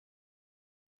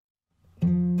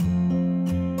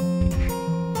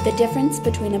The difference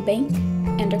between a bank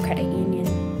and a credit union.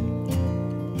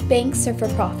 Banks are for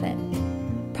profit.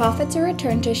 Profits are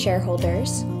returned to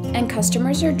shareholders, and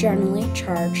customers are generally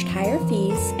charged higher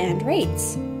fees and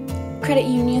rates. Credit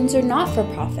unions are not for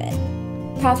profit.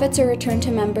 Profits are returned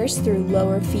to members through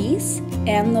lower fees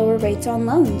and lower rates on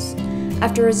loans,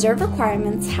 after reserve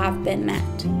requirements have been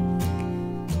met.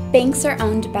 Banks are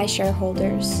owned by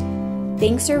shareholders.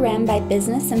 Banks are ran by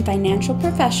business and financial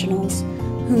professionals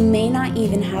who may not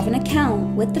even have an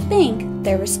account with the bank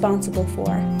they're responsible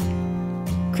for.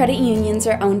 Credit unions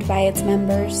are owned by its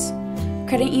members.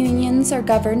 Credit unions are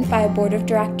governed by a board of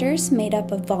directors made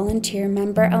up of volunteer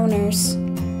member owners.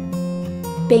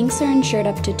 Banks are insured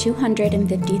up to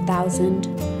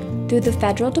 $250,000 through the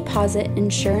Federal Deposit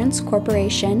Insurance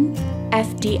Corporation,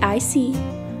 FDIC,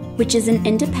 which is an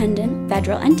independent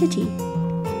federal entity.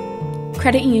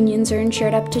 Credit unions are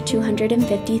insured up to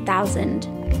 $250,000.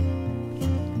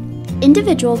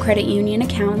 Individual credit union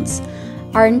accounts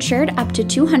are insured up to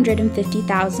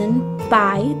 $250,000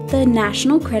 by the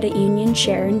National Credit Union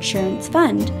Share Insurance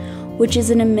Fund, which is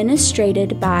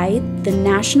administered by the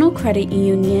National Credit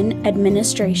Union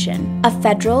Administration, a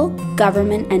federal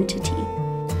government entity.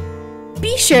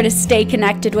 Be sure to stay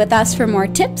connected with us for more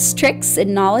tips, tricks,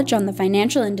 and knowledge on the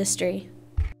financial industry.